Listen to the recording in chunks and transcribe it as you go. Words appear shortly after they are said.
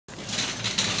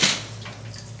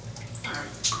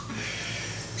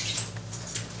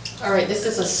All right, this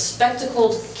is a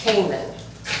spectacled caiman.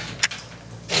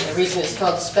 And the reason it's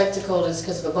called spectacled is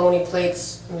because the bony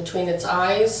plates in between its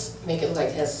eyes make it look like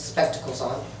it has spectacles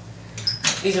on.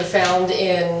 These are found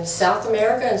in South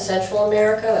America and Central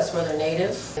America. That's where they're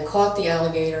native. I caught the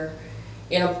alligator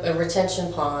in a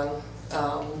retention pond.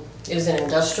 It was an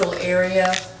industrial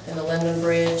area in the London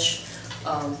Bridge,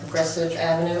 Progressive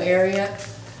Avenue area.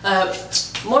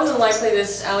 More than likely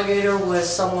this alligator was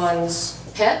someone's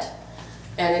pet,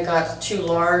 and it got too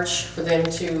large for them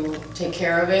to take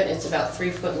care of it. It's about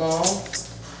 3 foot long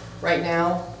right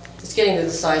now. It's getting to the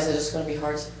size that it's going to be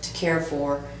hard to care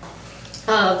for.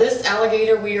 This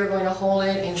alligator, we are going to hold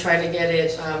it and try to get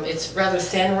it, it's rather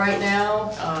thin right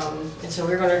now, and so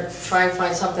we're going to try and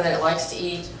find something that it likes to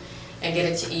eat and get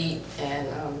it to eat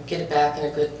and get it back in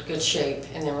a good shape,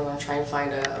 and then we're going to try and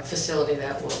find a facility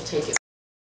that will take it.